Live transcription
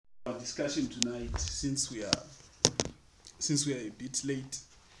discussion tonight, since we are a bit late.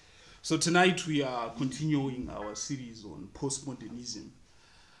 So tonight we are continuing our series on postmodernism.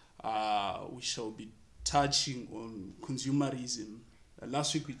 We shall be touching on consumerism.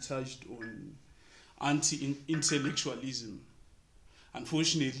 Last week we touched on anti-intellectualism.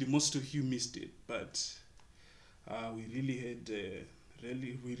 Unfortunately, most of you missed it, but we really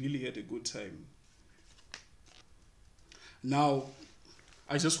had a good time. Now,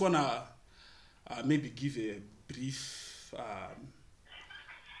 I just wanna maybe give a brief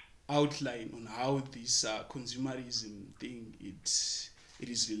outline on how this consumerism thing it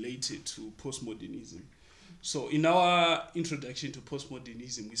is related to postmodernism. So, in our introduction to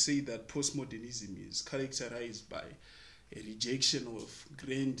postmodernism, we say that postmodernism is characterized by a rejection of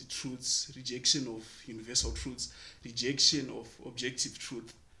grand truths, rejection of universal truths, rejection of objective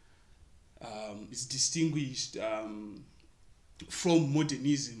truth. It's distinguished from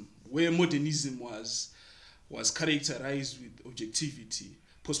modernism, where modernism was characterized with objectivity.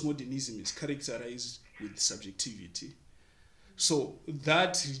 Postmodernism is characterized with subjectivity. So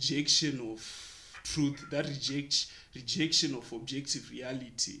that rejection of truth, that rejection of objective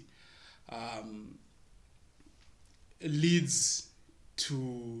reality, leads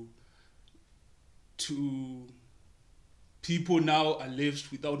to people now are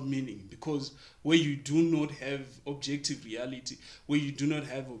left without meaning, because where you do not have objective reality, where you do not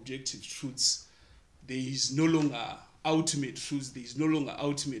have objective truths, there is no longer ultimate truth, there is no longer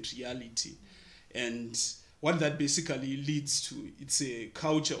ultimate reality. And what that basically leads to, it's a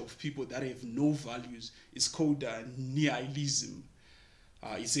culture of people that have no values. It's called nihilism.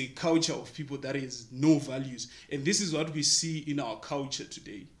 It's a culture of people that has no values. And this is what we see in our culture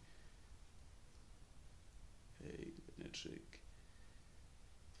today.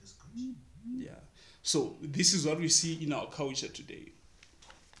 Yeah. So this is what we see in our culture today.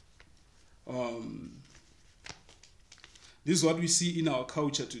 This is what we see in our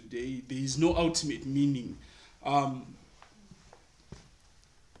culture today. There is no ultimate meaning.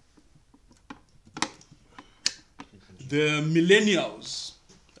 The millennials,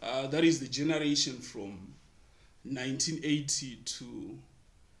 that is the generation from 1980 to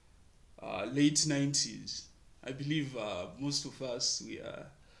late 90s. I believe most of us, we are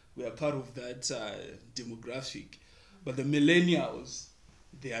part of that demographic. But the millennials,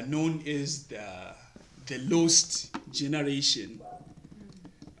 they are known as the lost generation.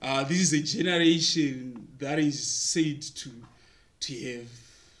 This is a generation that is said to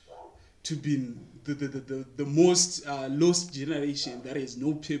be the most lost generation, that has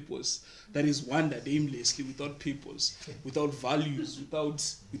no purpose, that is wandered aimlessly, without purpose, without values,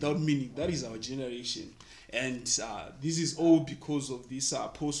 without meaning. That is our generation. And this is all because of this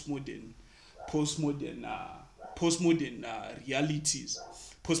postmodern realities,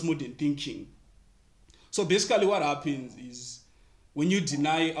 postmodern thinking. So basically what happens is, when you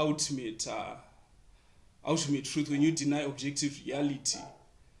deny ultimate truth, when you deny objective reality,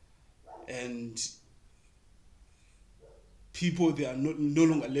 and people, they are no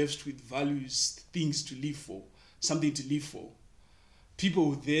longer left with values, things to live for, something to live for, people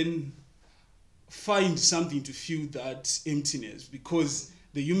will then find something to fill that emptiness, because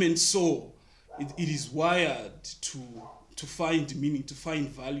the human soul, it is wired to find meaning, to find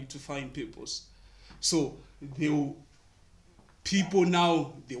value, to find purpose. So people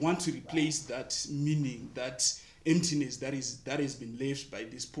now, they want to replace that meaning, that emptiness that has been left by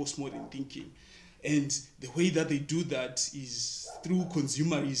this postmodern thinking. And the way that they do that is through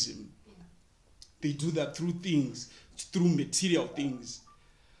consumerism. They do that through things, through material things.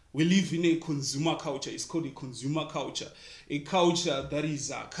 We live in a consumer culture. It's called a consumer culture. A culture that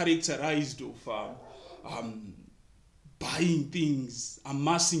is characterized of buying things,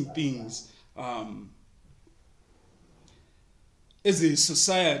 amassing things. As a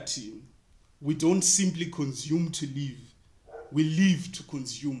society, we don't simply consume to live. We live to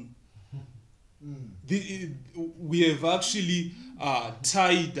consume. We have actually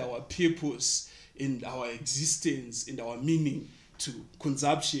tied our purpose and our existence and our meaning to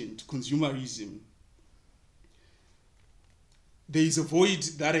consumption, to consumerism. There is a void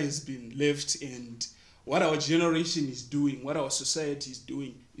that has been left, and what our generation is doing, what our society is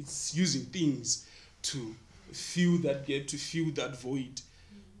doing, it's using things to fill that gap, to fill that void.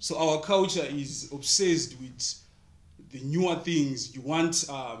 So our culture is obsessed with the newer things. You want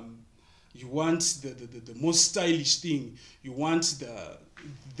the most stylish thing. You want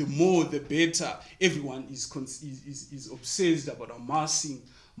the more, the better. Everyone is obsessed about amassing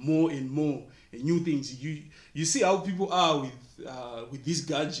more and more and new things. You see how people are with these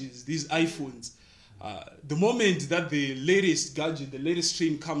gadgets, these iPhones. The moment that the latest gadget, the latest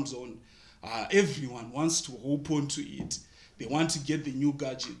trend comes on, everyone wants to hop onto it. They want to get the new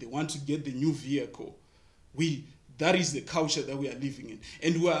gadget. They want to get the new vehicle. That is the culture that we are living in.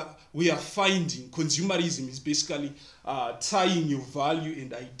 And we are finding consumerism is basically tying your value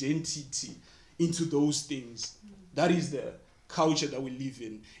and identity into those things. That is the culture that we live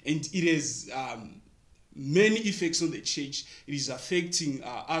in. And it has many effects on the church. It is affecting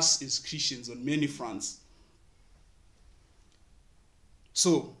us as Christians on many fronts.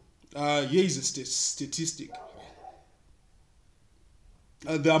 So, here is a statistic.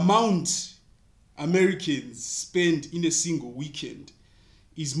 The amount Americans spend in a single weekend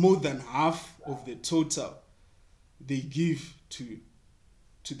is more than half of the total they give to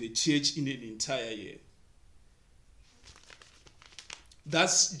the church in an entire year. That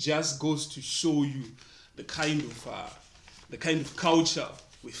just goes to show you the kind of culture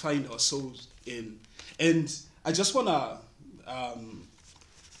we find ourselves in. And I just want to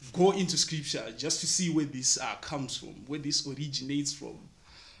go into scripture just to see where this comes from, where this originates from.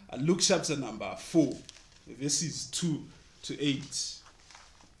 Luke chapter number 4, verses 2 to 8.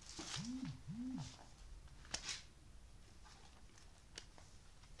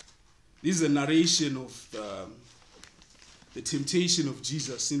 This is a narration of the temptation of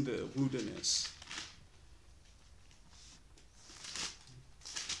Jesus in the wilderness.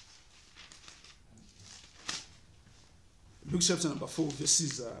 Luke chapter number 4,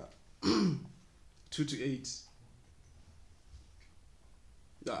 verses 2 to 8.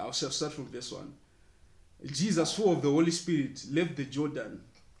 I shall start from verse 1. Jesus, full of the Holy Spirit, left the Jordan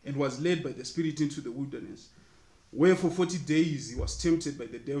and was led by the Spirit into the wilderness, where for 40 days he was tempted by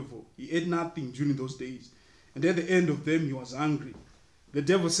the devil. He ate nothing during those days, and at the end of them he was hungry. The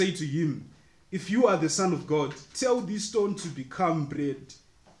devil said to him, "If you are the Son of God, tell this stone to become bread."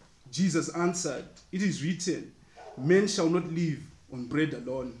 Jesus answered, "It is written, men shall not live on bread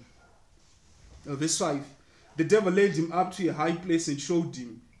alone." Verse 5. The devil led him up to a high place and showed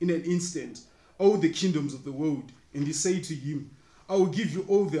him in an instant all the kingdoms of the world. And he said to him, "I will give you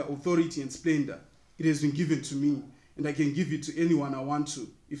all their authority and splendor. It has been given to me, and I can give it to anyone I want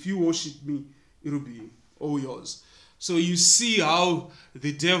to. If you worship me, it will be all yours." So you see how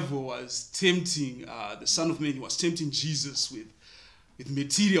the devil was tempting the Son of Man. He was tempting Jesus with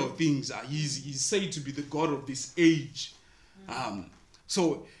material things. He's said to be the God of this age.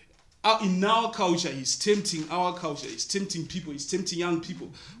 So in our culture, he's tempting our culture. He's tempting people. He's tempting young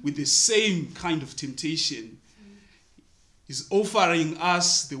people with the same kind of temptation. He's offering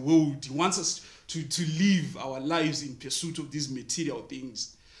us the world. He wants us to live our lives in pursuit of these material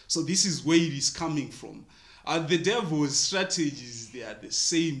things. So this is where it is coming from. The devil's strategies, they are the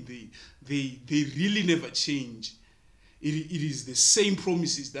same. They really never change. It is the same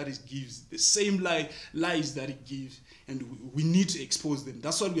promises that it gives, the same lies that it gives, and we need to expose them.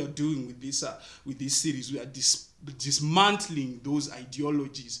 That's what we are doing with this series. We are dismantling those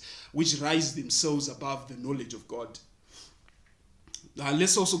ideologies which rise themselves above the knowledge of God.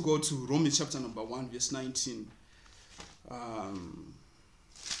 Let's also go to Romans chapter number 1, verse 19.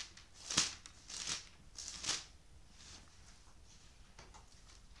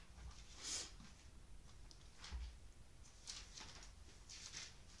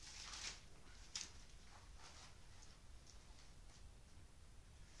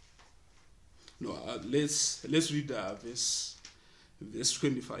 Let's read verse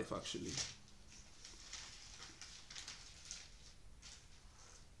 25 actually.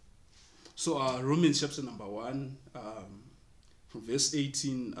 So Romans chapter number 1, from verse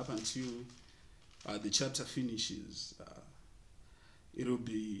 18 up until the chapter finishes,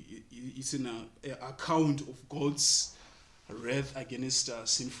 it's an account of God's wrath against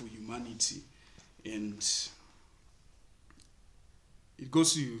sinful humanity, and it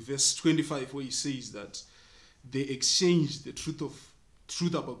goes to verse 25 where he says that they exchanged the truth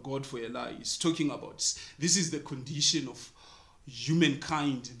about God for a lie. He's talking about this is the condition of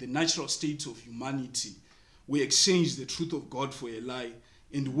humankind, the natural state of humanity. We exchanged the truth of God for a lie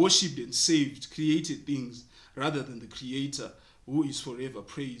and worshipped and saved created things rather than the Creator, who is forever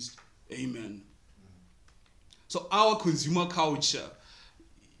praised. Amen. So our consumer culture,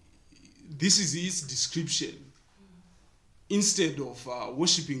 this is its description. Instead of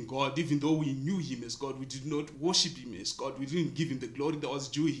worshipping God, even though we knew him as God, we did not worship him as God. We didn't give him the glory that was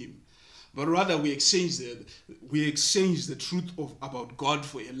due him. But rather we exchanged the truth about God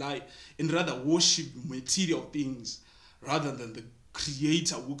for a lie, and rather worship material things rather than the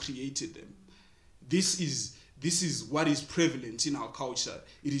Creator who created them. This is what is prevalent in our culture.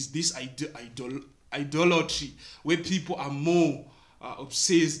 It is this idolatry where people are more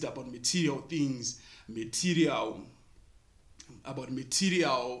obsessed about material things, material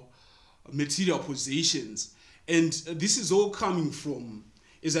possessions. And this is all coming from,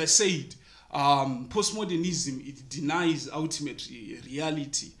 as I said, postmodernism. It denies ultimate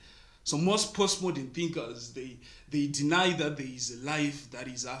reality. So most postmodern thinkers, they deny that there is a life that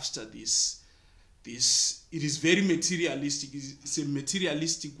is after this. It is very materialistic. It's a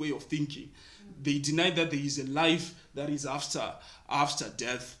materialistic way of thinking. They deny that there is a life that is after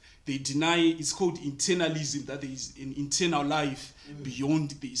death. They deny, it's called internalism, that there is an internal life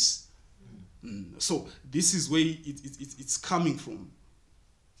beyond this. So this is where it's coming from.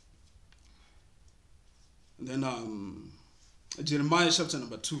 And then Jeremiah chapter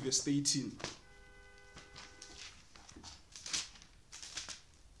number 2, verse 18.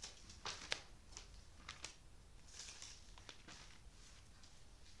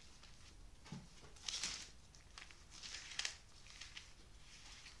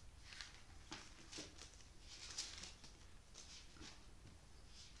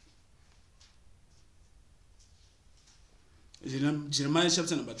 Jeremiah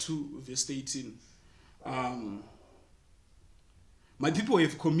chapter number 2, verse 18. My people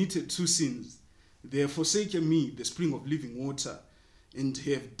have committed two sins. They have forsaken me, the spring of living water, and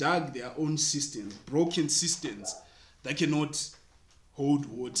have dug their own cisterns, broken cisterns that cannot hold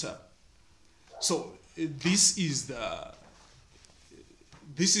water. So this is the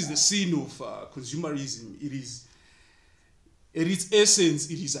sin of consumerism. It is, at its essence,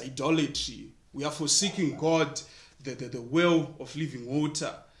 it is idolatry. We are forsaking God, the well of living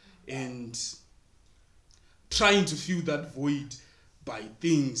water, and trying to fill that void by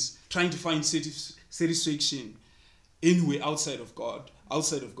things, trying to find satisfaction anywhere outside of God.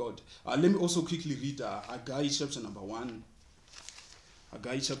 Let me also quickly read Haggai chapter number 1.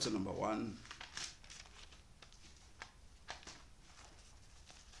 Haggai chapter number 1.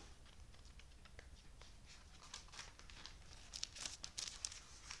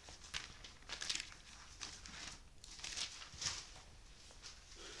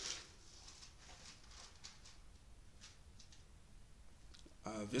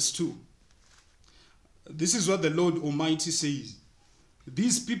 Verse 2. This is what the Lord Almighty says.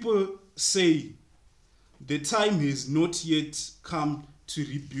 These people say, the time has not yet come to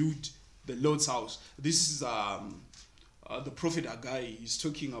rebuild the Lord's house. This is the prophet Haggai. He's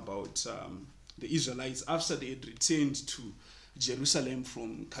talking about the Israelites after they had returned to Jerusalem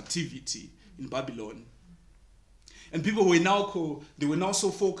from captivity in Babylon. And people were now so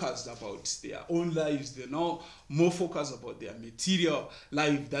focused about their own lives. They're now more focused about their material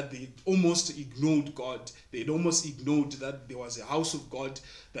life that they almost ignored God. They'd almost ignored that there was a house of God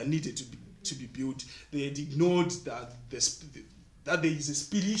that needed to be built. They had ignored that there is a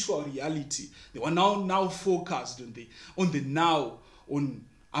spiritual reality. They were now focused on the now, on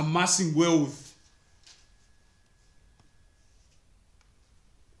amassing wealth.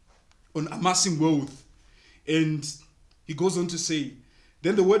 And he goes on to say,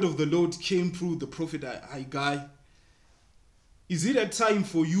 then the word of the Lord came through the prophet Haggai. Is it a time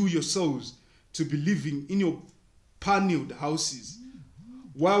for you yourselves to be living in your paneled houses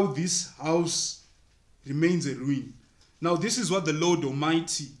while this house remains a ruin? Now this is what the Lord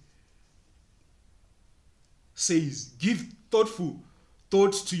Almighty says. Give thoughtful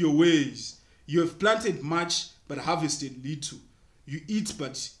thought to your ways. You have planted much but harvested little. You eat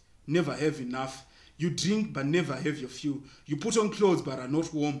but never have enough. You drink but never have your fill. You put on clothes but are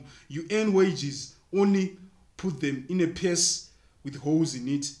not warm. You earn wages, only put them in a purse with holes in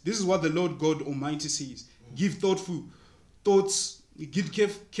it. This is what the Lord God Almighty says. Give thoughtful thoughts, give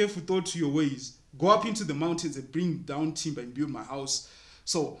careful thought to your ways. Go up into the mountains and bring down timber and build my house.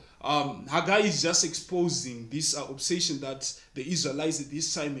 So Haggai is just exposing this obsession that the Israelites at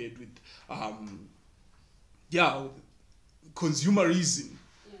this time had with consumerism.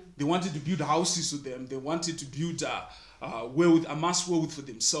 They wanted to build houses to them. They wanted to build amass wealth for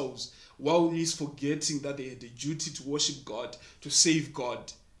themselves, while he's forgetting that they had a duty to worship God, to save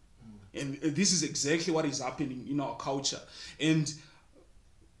God. And this is exactly what is happening in our culture. And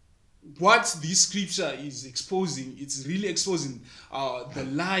what this scripture is exposing, it's really exposing the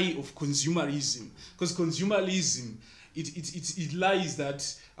lie of consumerism. Because consumerism, it lies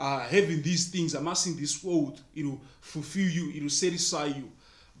that having these things, amassing this wealth, it will fulfill you, it will satisfy you.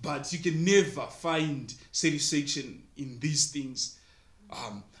 But you can never find satisfaction in these things.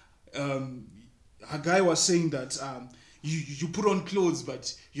 Haggai was saying that you put on clothes,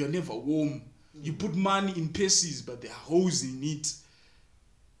 but you're never warm. You put money in purses, but there are holes in it.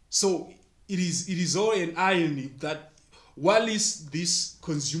 So it is all an irony that while this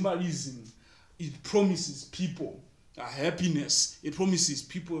consumerism, it promises people happiness. It promises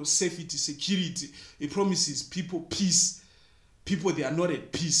people safety, security. It promises people peace. People, they are not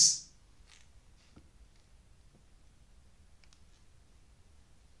at peace.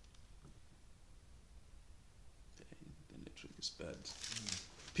 The network is bad.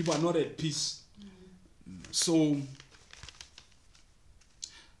 People are not at peace. So,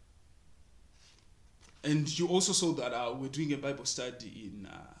 and you also saw that we're doing a Bible study in,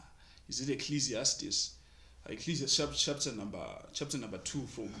 is it Ecclesiastes? Ecclesiastes chapter number 2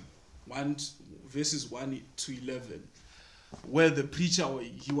 from verses 1 to 11, where the preacher,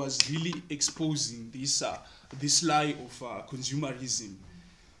 he was really exposing this lie of consumerism,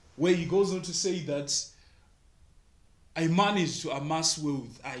 where he goes on to say that I managed to amass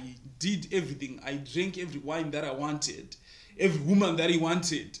wealth. I did everything. I drank every wine that I wanted, every woman that he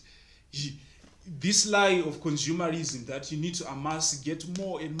wanted. This lie of consumerism, that you need to amass, get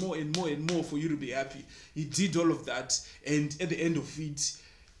more and more and more and more for you to be happy. He did all of that, and at the end of it,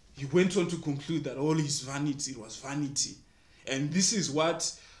 he went on to conclude that all his vanity, it was vanity. And this is where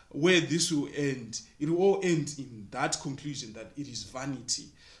this will end. It will all end in that conclusion that it is vanity.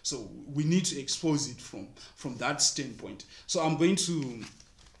 So we need to expose it from that standpoint. So I'm going to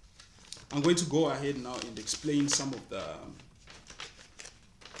go ahead now and explain some of the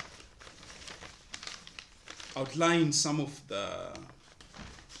outline some of the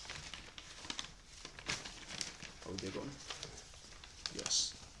oh, they're gone.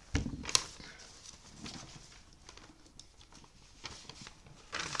 Yes.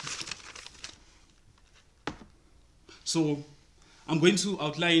 So I'm going to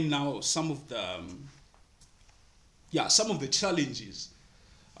outline now some of the challenges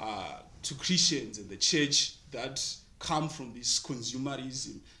to Christians and the church that come from this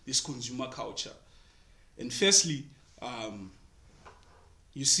consumerism, this consumer culture. And firstly,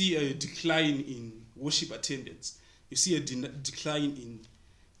 you see a decline in worship attendance. You see a decline in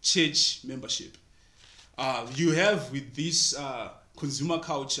church membership. You have, with this consumer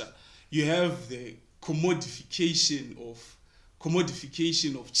culture, you have the commodification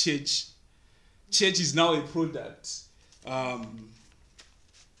of church. Church is now a product.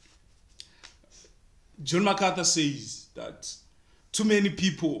 John MacArthur says that too many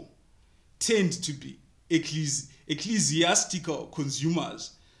people tend to be ecclesiastical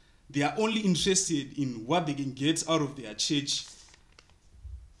consumers. They are only interested in what they can get out of their church,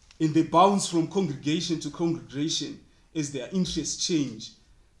 and they bounce from congregation to congregation as their interests change.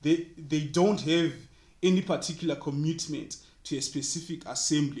 They don't have any particular commitment to a specific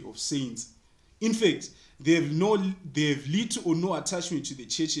assembly of saints. In fact, they have little or no attachment to the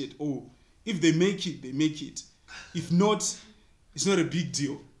church at all. If they make it, they make it. If not, it's not a big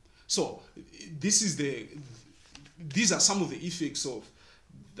deal. So these are some of the effects of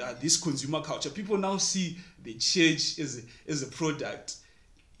this consumer culture. People now see the church as a product.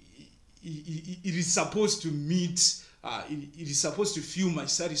 It is supposed to meet, it is supposed to fuel my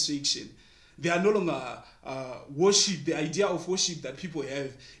satisfaction. They are no longer worship. The idea of worship that people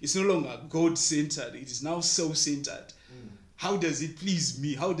have is no longer God-centered. It is now self-centered. How does it please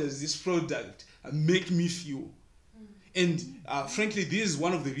me? How does this product make me feel? And frankly, this is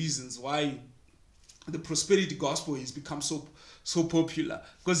one of the reasons why the prosperity gospel has become so popular,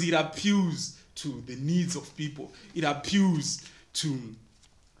 because it appeals to the needs of people. It appeals to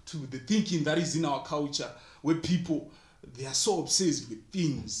the thinking that is in our culture, where people, they are so obsessed with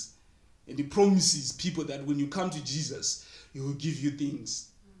things. And it promises people that when you come to Jesus, he will give you things.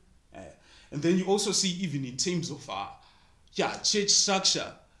 And then you also see, even in terms of church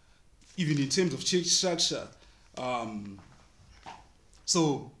structure,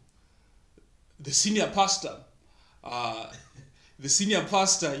 so the senior pastor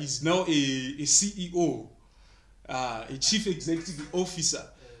is now a CEO, a chief executive officer.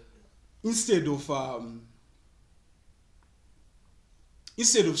 Instead of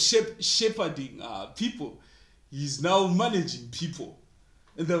shepherding people, he's now managing people.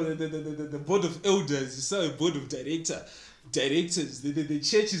 And the board of elders is now a board of directors. The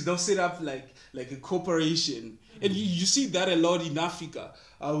church is now set up like a corporation. And you see that a lot in Africa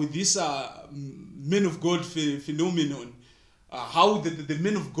with this men of God phenomenon. How the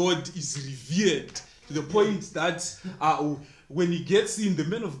man of God is revered to the point that when he gets in, the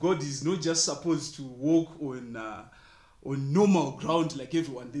man of God is not just supposed to walk on normal ground like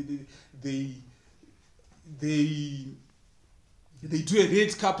everyone. They do a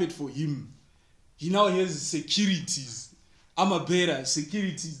red carpet for him. He now has securities, armor bearers,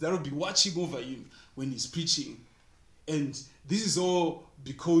 securities that will be watching over him when he's preaching. And this is all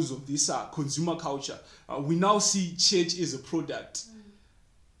because of this consumer culture. We now see church as a product.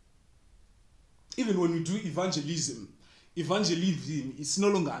 even when we do evangelism is no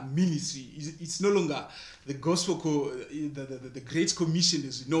longer a ministry. It's no longer the gospel, the Great Commission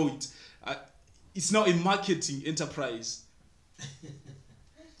as we know it. It's now a marketing enterprise.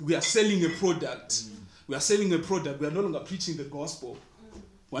 We are selling a product. We are selling a product. We are no longer preaching the gospel.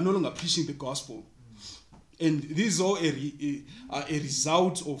 We are no longer preaching the gospel. And this is all a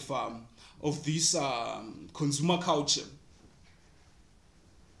result of this consumer culture.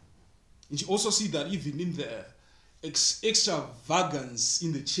 And you also see that even in the extravagance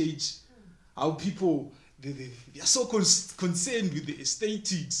in the church, how people they are so concerned with the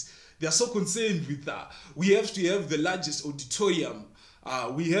aesthetics. They are so concerned with we have to have the largest auditorium.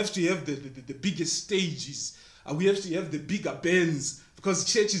 We have to have the biggest stages. We have to have the bigger bands, because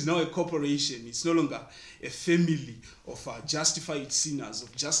church is now a corporation. It's no longer a family of justified sinners,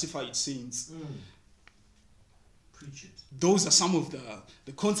 of justified saints. Preach it. Those are some of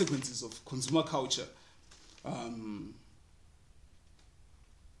the consequences of consumer culture. And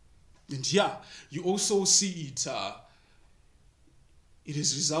yeah, you also see it. It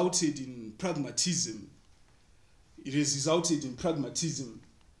has resulted in pragmatism. It has resulted in pragmatism.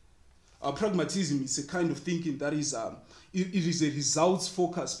 Pragmatism is a kind of thinking that is it is a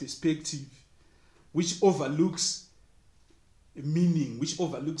results-focused perspective which overlooks meaning, which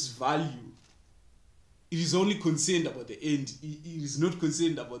overlooks value. It is only concerned about the end. It is not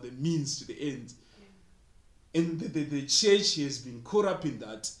concerned about the means to the end. And the church has been caught up in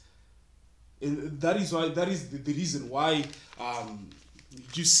that. And that is the reason why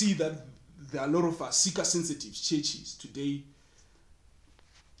you see that there are a lot of seeker-sensitive churches today.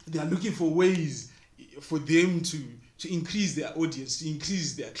 They are looking for ways for them to increase their audience, to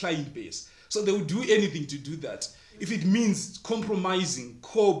increase their client base. So they will do anything to do that. If it means compromising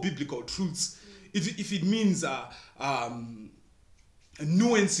core biblical truths, if it means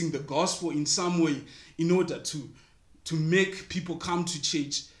nuancing the gospel in some way in order to make people come to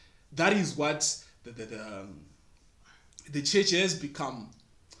church, that is what the church has become.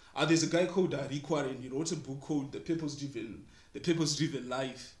 There's a guy called Rick Warren. He wrote a book called The Purpose-Driven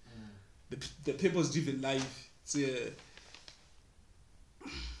Life. The Purpose-Driven Life.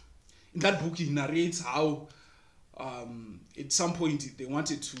 In that book, he narrates how at some point they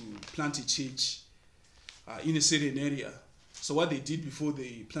wanted to plant a church in a certain area. So what they did before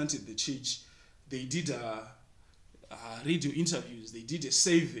they planted the church, they did radio interviews. They did a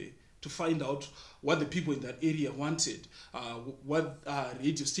survey to find out what the people in that area wanted, what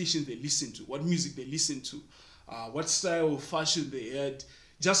radio stations they listened to, what music they listened to, what style of fashion they had,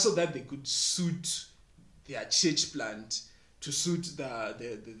 just so that they could suit their church plant, to suit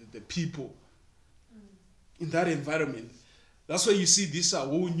the people in that environment. That's why you see this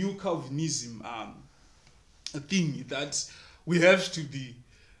whole new Calvinism thing, that we have to be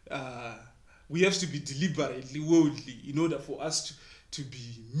deliberately worldly in order for us to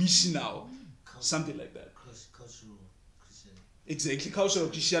be missional, something like that. Cultural Christianity. Exactly, cultural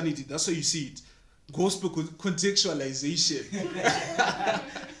Christianity. That's how you see it. Gospel contextualization.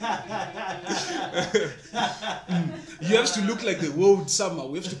 You have to look like the world somehow.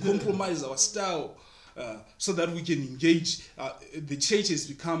 We have to compromise our style so that we can engage. The church has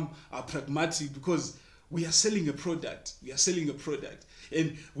become pragmatic because we are selling a product.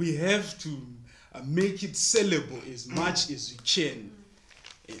 And we have to make it sellable as much as we can.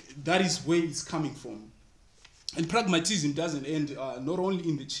 That is where it's coming from. And pragmatism doesn't end not only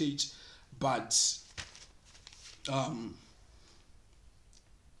in the church, but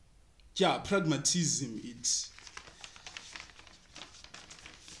pragmatism,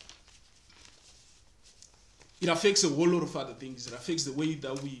 it affects a whole lot of other things. It affects the way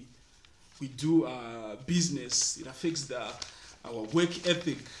that we do business. It affects our work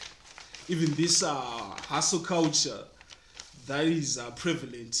ethic. Even this hustle culture that is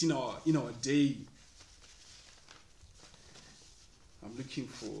prevalent in our day. I'm looking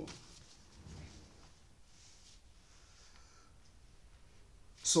for.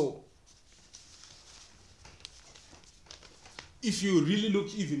 So, if you really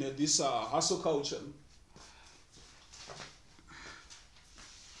look even at this hustle culture,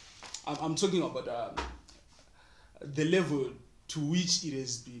 I'm talking about the level to which it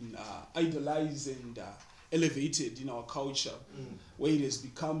has been idolized and elevated in our culture, where it has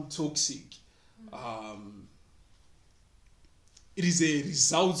become toxic. It is a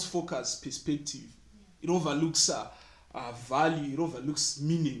results-focused perspective. It overlooks value, it overlooks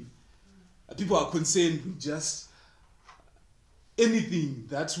meaning. People are concerned with just anything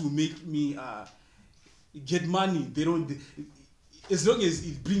that will make me get money. They don't, as long as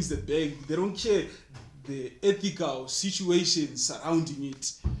it brings the bag, they don't care the ethical situation surrounding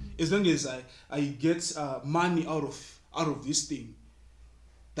it. As long as I get money out of this thing,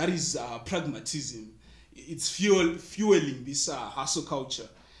 that is pragmatism. It's fueling this hustle culture.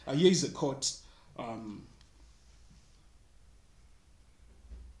 Here is a quote. I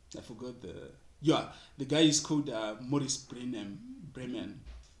forgot the guy is called Morris Bremen,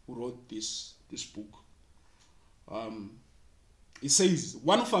 who wrote this book. It says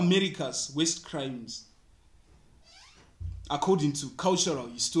one of America's worst crimes, according to cultural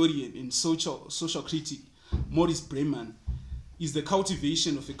historian and social critic Morris Bremen, is the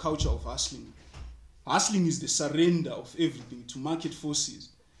cultivation of a culture of hustling. Hustling is the surrender of everything to market forces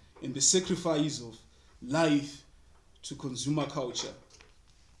and the sacrifice of life to consumer culture.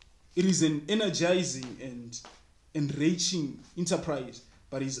 It is an energizing and enriching enterprise,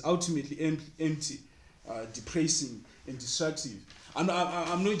 but is ultimately empty, depressing, and destructive. I'm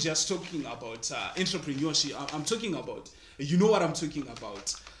not just talking about entrepreneurship. I'm talking about, you know what I'm talking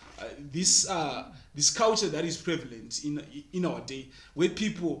about. This culture that is prevalent in our day, where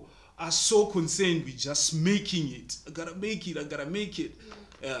people are so concerned with just making it. I gotta make it.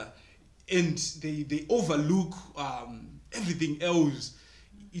 And they overlook everything else.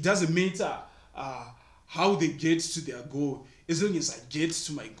 It doesn't matter how they get to their goal, as long as I get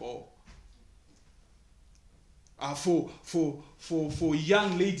to my goal. For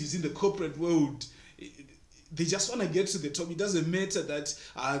young ladies in the corporate world, they just want to get to the top. It doesn't matter that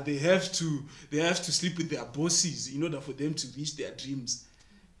they have to sleep with their bosses in order for them to reach their dreams.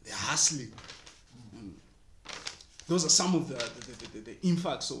 They're hustling. Those are some of the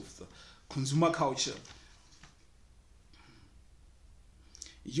impacts of the consumer culture.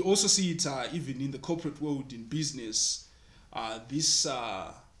 You also see it even in the corporate world, in business. This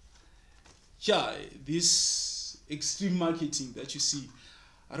extreme marketing that you see.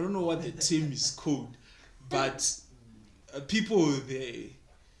 I don't know what the term is called, but people they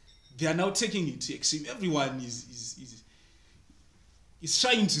are now taking it to extreme. Everyone is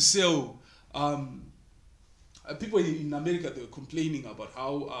trying to sell. People in America, they were complaining about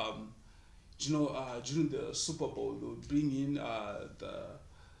how during the Super Bowl they would bring in the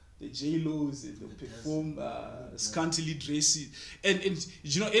J-Los and they perform scantily dressed, and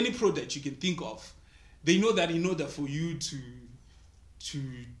any product you can think of, they know that in order for you to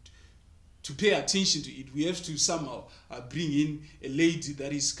pay attention to it, we have to somehow bring in a lady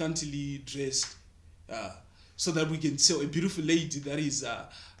that is scantily dressed, so that we can sell a beautiful lady that is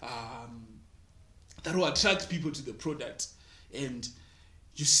that will attract people to the product. And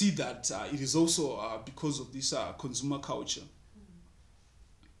you see that it is also because of this consumer culture.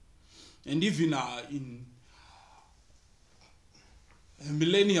 And even in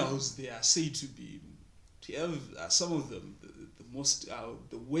millennials, they are said to have some of them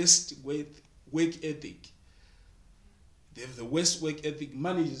the worst work ethic. They have the worst work ethic.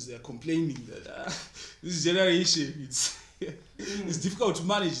 Managers, they are complaining that this generation it's difficult to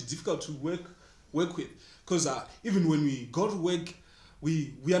manage, it's difficult to work with, because even when we go to work,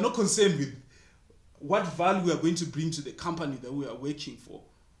 we are not concerned with what value we are going to bring to the company that we are working for.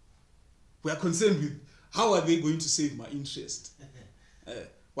 We are concerned with how are they going to save my interest.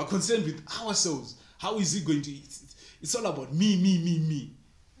 We're concerned with ourselves. How is it going to? It's all about me.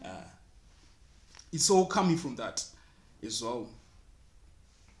 It's all coming from that as well.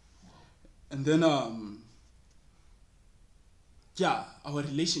 And then our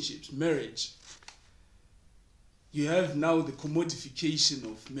relationships, marriage. You have now the commodification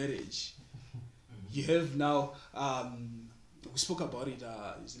of marriage. You have now we spoke about it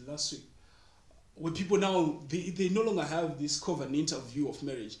last week, where people now they no longer have this covenantal view of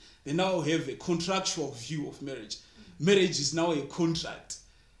marriage. They now have a contractual view of marriage. Marriage is now a contract.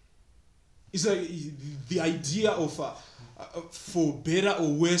 It's like the idea of for better or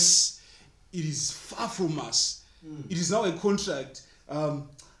worse, it is far from us. It is now a contract.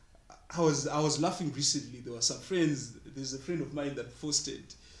 I was laughing recently. There were some friends. There's a friend of mine that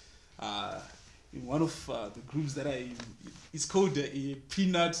posted in one of the groups that it's called a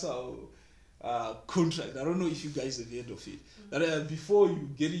prenatal contract. I don't know if you guys have heard of it. That before you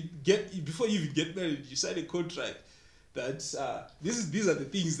before you even get married, you sign a contract that these are the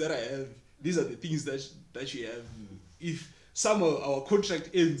things that I have. These are the things that you have. If some of our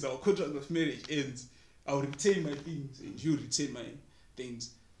contract ends, our contract of marriage ends, I'll retain my things and you retain my things.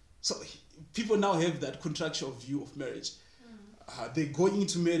 So people now have that contractual view of marriage. They go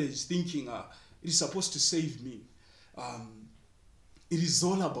into marriage thinking it is supposed to save me. It is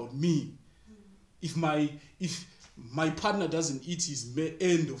all about me. If my partner doesn't eat his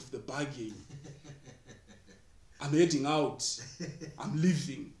end of the bargain, I'm heading out. I'm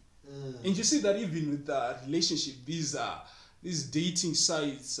leaving. And you see that even with the relationship, these these dating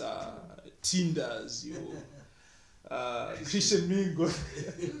sites, Tinders, Christian Mingle.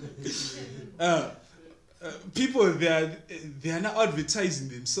 People they are now advertising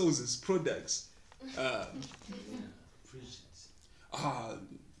themselves as products. Preach it.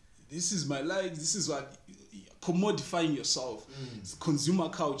 This is my life. This is what commodifying yourself. Consumer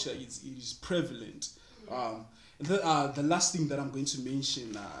culture is prevalent. The last thing that I'm going to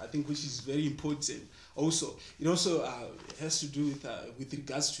mention, I think, which is very important. Also, it also has to do with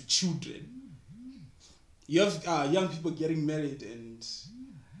regards to children. You have young people getting married, and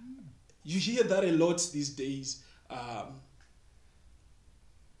you hear that a lot these days.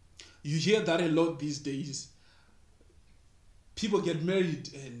 People get married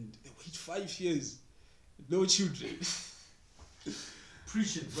and they wait 5 years, no children.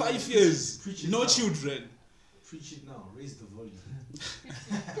 Preach it. 5 years, Preach it no now. children. Preach it now. Raise the volume.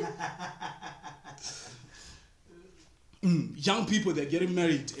 Young people, they're getting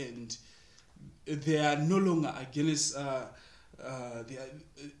married and they are no longer against the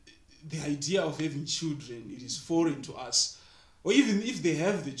idea of having children. It is foreign to us. Or even if they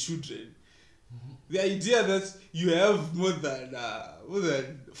have the children, the idea that you have more than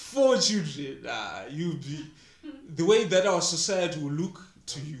 4 children, you'll be the way that our society will look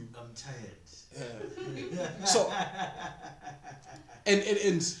to you. I'm tired. So,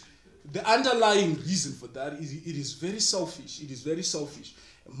 and the underlying reason for that is it is very selfish. It is very selfish.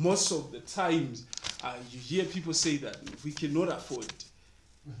 Most of the times, you hear people say that we cannot afford.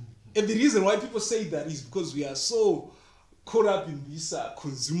 And the reason why people say that is because we are so caught up in this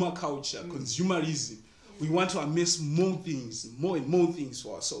consumer culture, consumerism. We want to amass more things, more and more things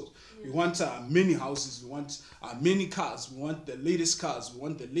for ourselves. We want many houses, we want many cars, we want the latest cars, we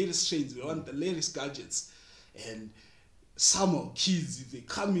want the latest trains, we want the latest gadgets. And some of kids, if they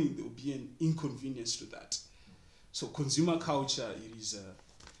come in, there will be an inconvenience to that. So consumer culture, it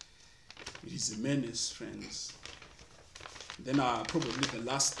is a menace, friends. Then probably the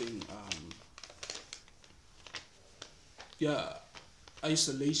last thing,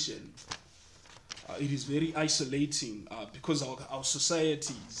 isolation. It is very isolating because our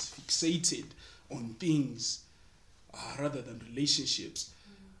society is fixated on things rather than relationships.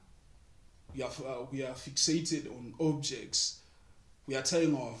 We are fixated on objects. We are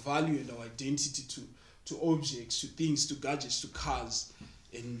tying our value and our identity to objects, to things, to gadgets, to cars,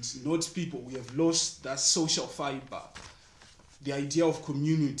 and not people. We have lost that social fiber. The idea of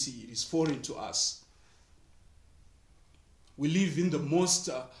community is foreign to us. We live in the most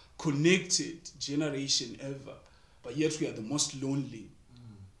connected generation ever, but yet we are the most lonely.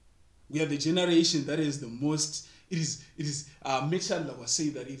 We are the generation that is the most. It is. Mechanda was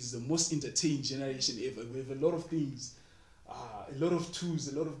saying that it is the most entertained generation ever. We have a lot of things, a lot of tools,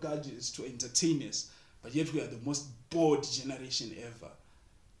 a lot of gadgets to entertain us, but yet we are the most bored generation ever.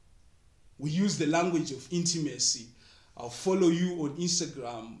 We use the language of intimacy. I'll follow you on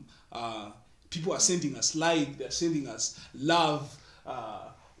Instagram. People are sending us like, they're sending us love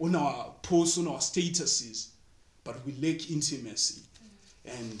on our posts, on our statuses, but we lack intimacy.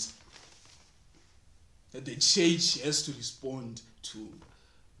 And the church has to respond to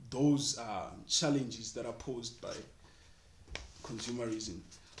those challenges that are posed by consumerism.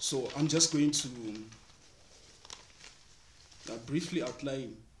 So I'm just going to briefly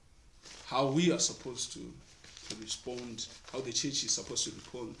outline how we are supposed to respond, how the church is supposed to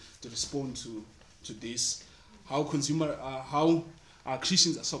respond to this, how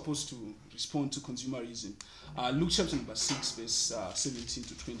Christians are supposed to respond to consumerism. Luke chapter number 6, verse 17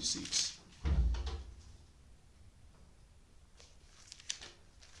 to 26.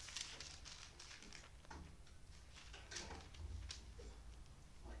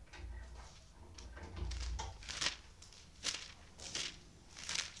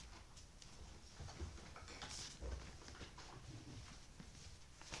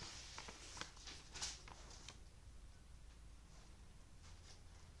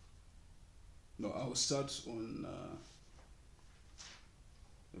 No, I will start on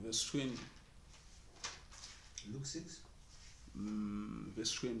verse 20. Luke 6.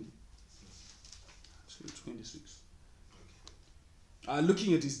 Verse 20. So 26.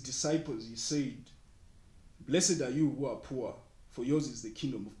 Looking at his disciples, he said, "Blessed are you who are poor, for yours is the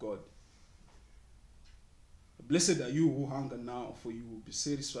kingdom of God. Blessed are you who hunger now, for you will be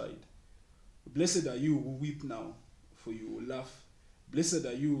satisfied. Blessed are you who weep now, for you will laugh. Blessed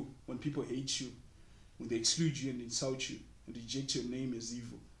are you when people hate you, when they exclude you and insult you, and reject your name as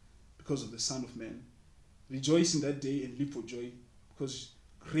evil, because of the Son of Man. Rejoice in that day and leap for joy, because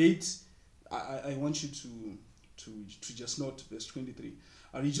great." I want you to just note verse 23.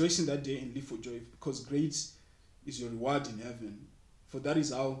 Rejoice in that day and leap for joy, because great is your reward in heaven. For that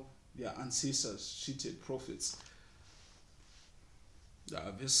is how their ancestors treated prophets.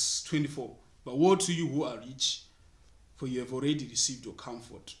 Verse 24. But woe to you who are rich, for you have already received your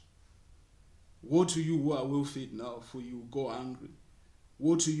comfort. Woe to you who are well fed now, for you will go hungry.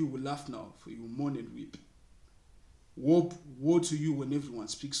 Woe to you who laugh now, for you will mourn and weep. Woe to you when everyone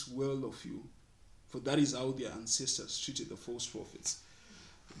speaks well of you, for that is how their ancestors treated the false prophets.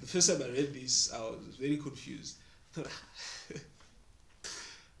 The first time I read this, I was very confused.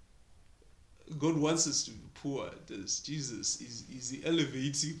 God wants us to be poor. Does Jesus is he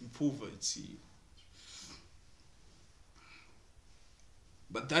elevating poverty?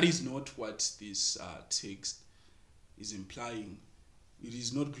 But that is not what this text is implying. It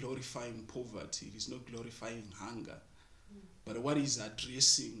is not glorifying poverty. It is not glorifying hunger. But what it is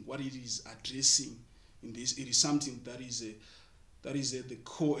addressing in this, it is something that is at the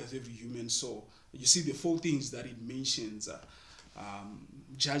core of every human soul. You see the four things that it mentions,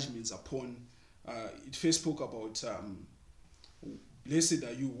 judgments upon. It first spoke about blessed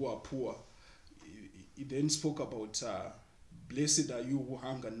are you who are poor. It then spoke about blessed are you who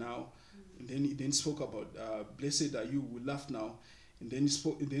hunger now. And then it then spoke about blessed are you who laugh now. And then it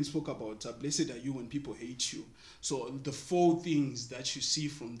spoke about blessed are you when people hate you. So the four things that you see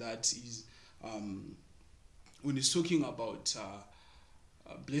from that is when it's talking about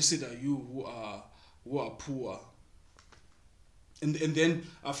blessed are you who are poor. And then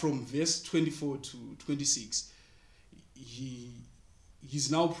from verse 24 to 26, he's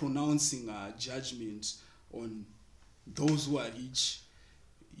now pronouncing judgment on those who are rich.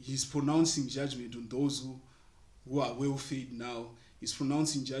 He's pronouncing judgment on those who are well fed now. He's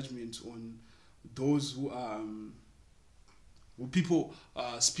pronouncing judgment on those who people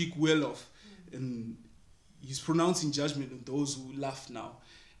speak well of, and he's pronouncing judgment on those who laugh now.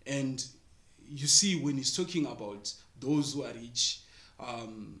 And you see, when he's talking about those who are rich,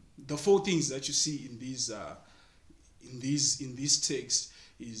 the four things that you see in this text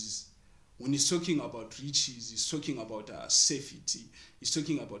is when he's talking about riches, he's talking about safety, he's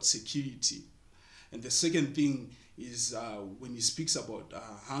talking about security. And the second thing is when he speaks about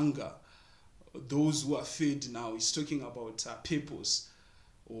hunger, those who are fed now, he's talking about purpose,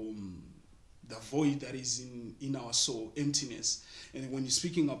 the void that is in our soul, emptiness. And when he's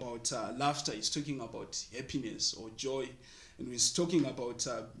speaking about laughter, he's talking about happiness or joy. And when he's talking about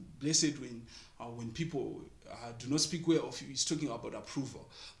blessed when people do not speak well of you, he's talking about approval.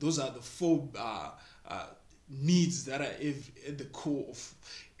 Those are the four needs that are at the core of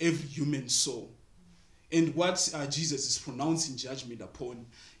every human soul. And what Jesus is pronouncing judgment upon,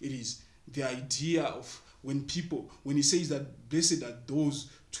 it is the idea of when he says that blessed are those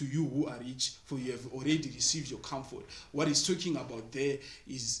to you who are rich, for you have already received your comfort. What he's talking about there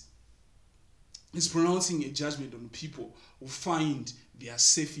is pronouncing a judgment on people who find their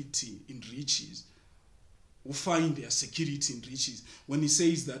safety in riches, who find their security in riches. When he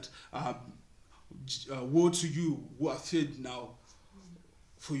says that, woe to you who are fed now,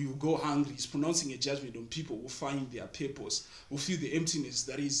 for you go hungry, he's pronouncing a judgment on people who find their purpose, who feel the emptiness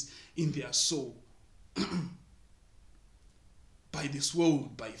that is in their soul by this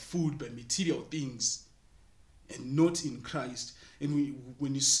world, by food, by material things, and not in Christ. And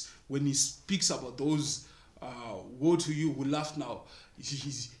when he speaks about those, woe to you who laugh now,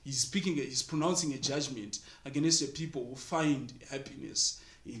 he's pronouncing a judgment against the people who find happiness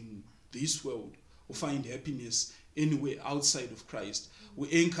in this world, who find happiness anywhere outside of Christ, who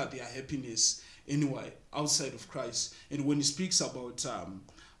anchor their happiness anywhere outside of Christ. And when he speaks about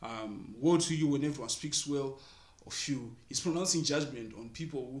woe to you when everyone speaks well of you, he's pronouncing judgment on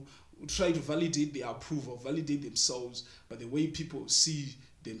people who try to validate their approval, validate themselves by the way people see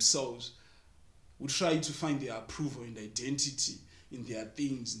themselves, who try to find their approval and identity in their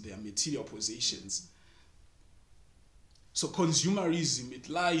things, in their material possessions. So consumerism, it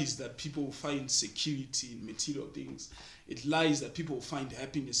lies that people find security in material things. It lies that people find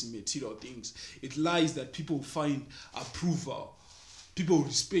happiness in material things. It lies that people find approval. People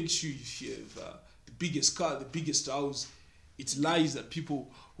respect you if you have the biggest car, the biggest house. It lies that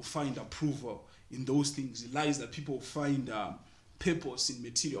people will find approval in those things. It lies that people find purpose in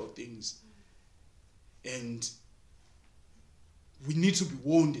material things. And we need to be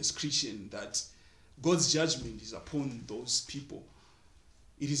warned as Christians that God's judgment is upon those people.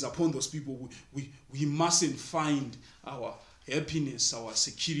 It is upon those people. We mustn't find our happiness, our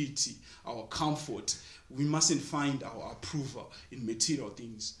security, our comfort. We mustn't find our approval in material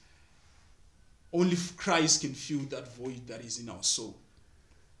things. Only Christ can fill that void that is in our soul.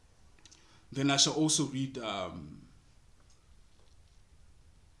 Then I shall also read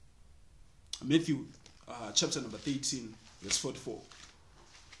Matthew chapter number 13, verse 44.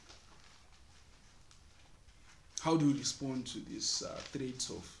 How do you respond to this threat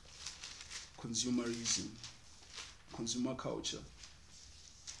of consumerism, consumer culture?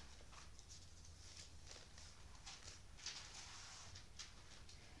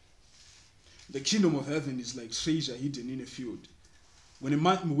 The kingdom of heaven is like treasure hidden in a field. When a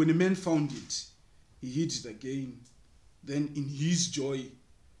man found it, he hid it again. Then in his joy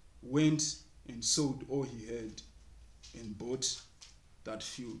went and sold all he had and bought that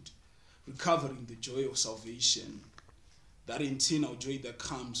field, recovering the joy of salvation, that internal joy that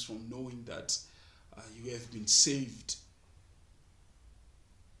comes from knowing that you have been saved.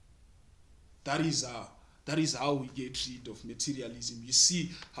 That is how we get rid of materialism. You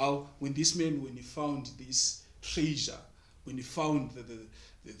see how when this man, when he found this treasure, when he found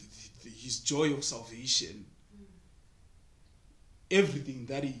his joy of salvation, everything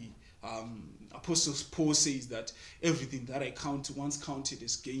that he, Apostle Paul says that everything that I once counted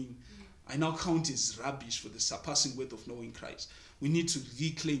as gain, I now count as rubbish for the surpassing worth of knowing Christ. We need to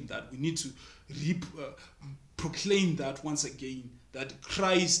reclaim that. We need to proclaim that once again, that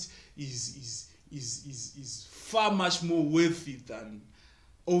Christ is far much more worthy than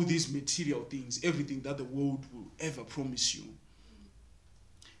all these material things, everything that the world will ever promise you.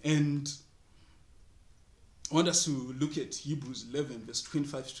 And I want us to look at Hebrews 11, verse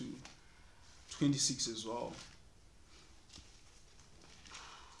 25 to 26 as well.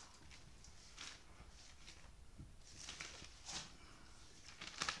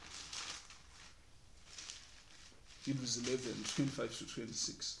 Hebrews 11, 25 to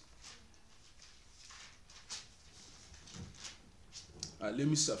 26. Let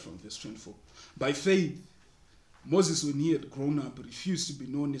me start from verse 24. By faith, Moses, when he had grown up, refused to be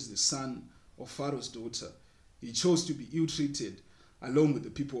known as the son of Pharaoh's daughter. He chose to be ill-treated along with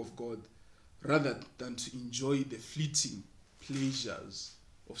the people of God, rather than to enjoy the fleeting pleasures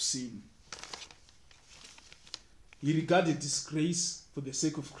of sin. He regarded disgrace for the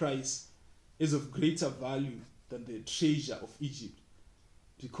sake of Christ as of greater value than the treasure of Egypt,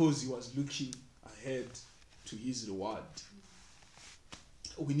 because he was looking ahead to his reward.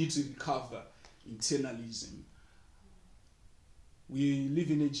 We need to recover internalism. We live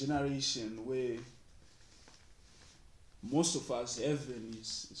in a generation where most of us, heaven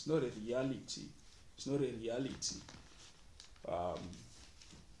is not a reality. It's not a reality.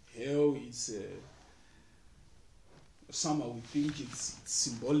 Hell is somehow we think it's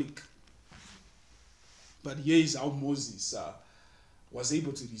symbolic. But here is how Moses was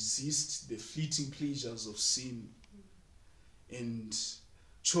able to resist the fleeting pleasures of sin and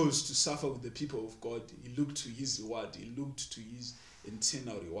chose to suffer with the people of God. He looked to his reward. He looked to his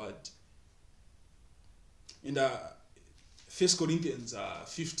eternal reward. In 1 Corinthians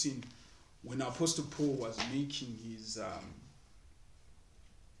 15, when Apostle Paul was making his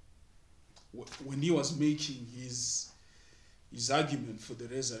argument for the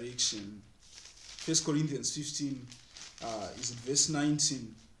resurrection, 1 Corinthians 15 is in verse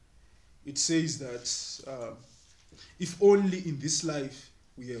 19. It says that if only in this life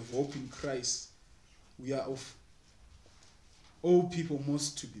we have hope in Christ, we are of all people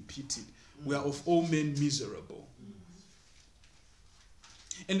most to be pitied. We are of all men miserable.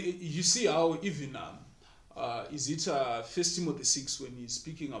 And you see how even, is it 1 Timothy 6 when he's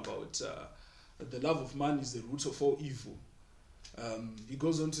speaking about the love of man is the root of all evil. He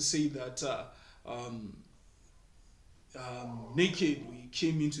goes on to say that naked we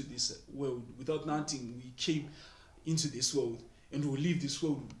came into this world, without nothing we came into this world, and we'll leave this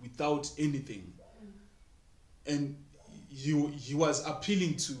world without anything. And he was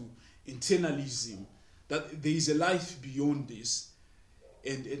appealing to internalism, that there is a life beyond this,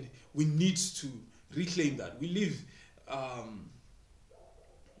 and we need to reclaim that. We live,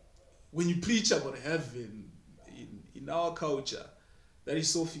 when you preach about heaven in our culture that is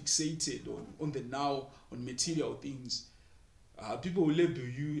so fixated on the now, on material things, people will label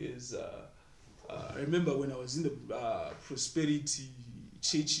you as I remember when I was in the prosperity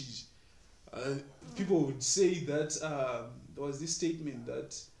churches, people would say that there was this statement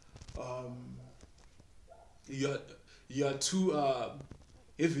that you are too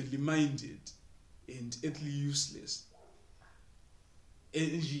heavenly minded and earthly useless.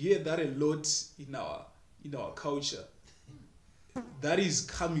 And you hear that a lot in our culture. That is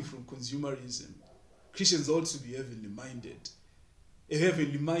coming from consumerism. Christians ought to be heavenly minded. A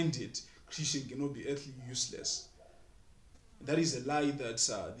heavenly minded Christian cannot be earthly useless. That is a lie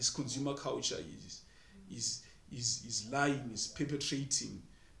that this consumer culture is lying, is perpetrating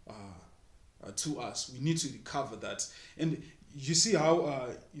to us. We need to recover that. And you see how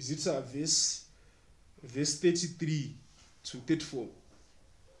is it verse verse 33 to 34.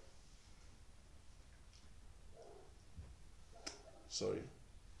 Sorry.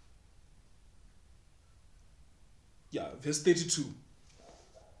 Yeah, verse 32.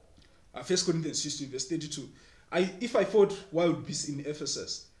 1 Corinthians 15, verse 32. If I fought wild beasts in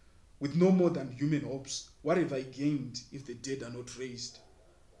Ephesus with no more than human hopes, what have I gained if the dead are not raised?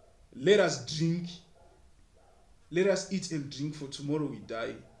 Let us eat and drink, for tomorrow we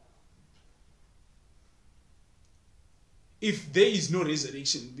die. If there is no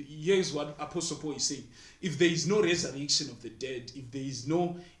resurrection, here is what Apostle Paul is saying. If there is no resurrection of the dead, if there is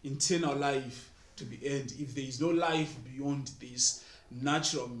no eternal life to be earned, if there is no life beyond this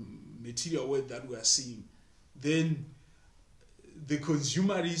natural material world that we are seeing, then the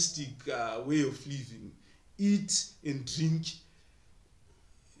consumeristic way of living, eat and drink,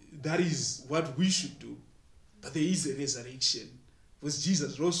 that is what we should do. But there is a resurrection, because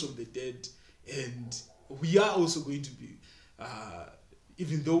Jesus rose from the dead, and we are also going to be,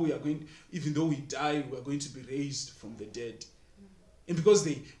 even though we die, we are going to be raised from the dead. And because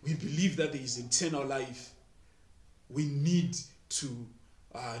we believe that there is eternal life, we need to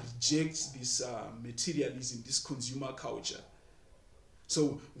reject this materialism, this consumer culture.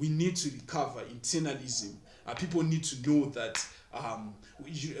 So we need to recover internalism. People need to know that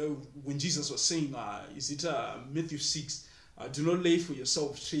when Jesus was saying, is it Matthew 6, do not lay for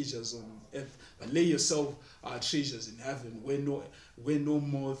yourself treasures on earth, but lay yourself treasures in heaven, where no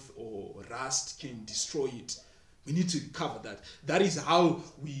moth or rust can destroy it. We need to recover that. That is how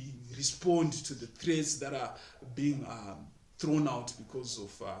we respond to the threats that are being thrown out because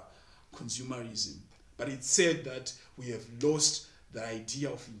of consumerism. But it's said that we have lost the idea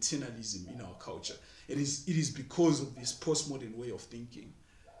of internalism in our culture. It is because of this postmodern way of thinking.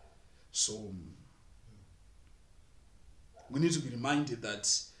 So we need to be reminded that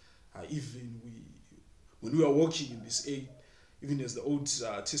when we are walking in this age, even as the Old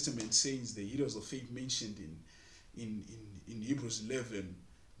Testament saints, the heroes of faith mentioned in Hebrews 11,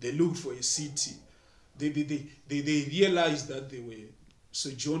 they looked for a city. They realized that they were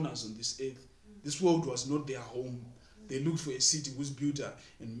sojourners on this earth. This world was not their home. They looked for a city whose builder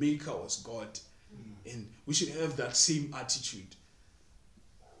and maker was God. And we should have that same attitude.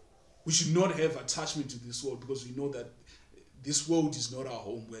 We should not have attachment to this world, because we know that this world is not our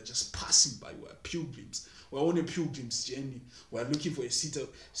home. We're just passing by. We're pilgrims. We're on a pilgrim's journey. We're looking for a city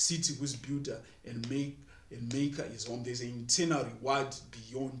whose builder and maker is home. There's an eternal reward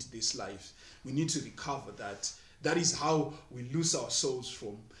beyond this life. We need to recover that. That is how we lose ourselves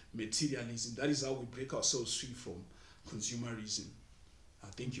from materialism. That is how we break ourselves free from consumerism.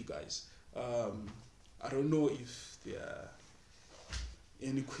 Thank you, guys. I don't know if there are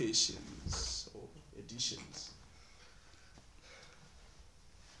any questions or additions.